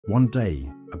One day,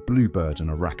 a bluebird and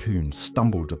a raccoon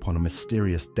stumbled upon a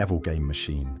mysterious devil game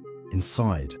machine.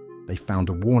 Inside, they found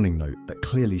a warning note that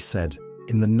clearly said,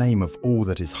 "In the name of all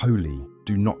that is holy,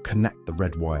 do not connect the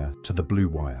red wire to the blue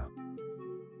wire."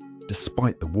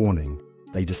 Despite the warning,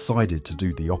 they decided to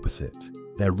do the opposite.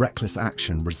 Their reckless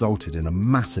action resulted in a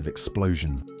massive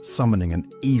explosion, summoning an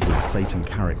evil Satan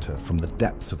character from the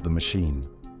depths of the machine.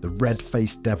 The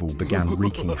red-faced devil began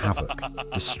wreaking havoc,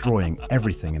 destroying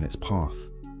everything in its path.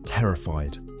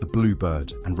 Terrified, the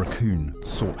bluebird and raccoon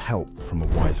sought help from a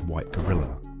wise white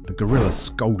gorilla. The gorilla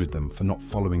scolded them for not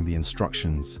following the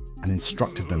instructions and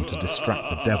instructed them to distract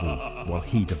the devil while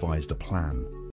he devised a plan.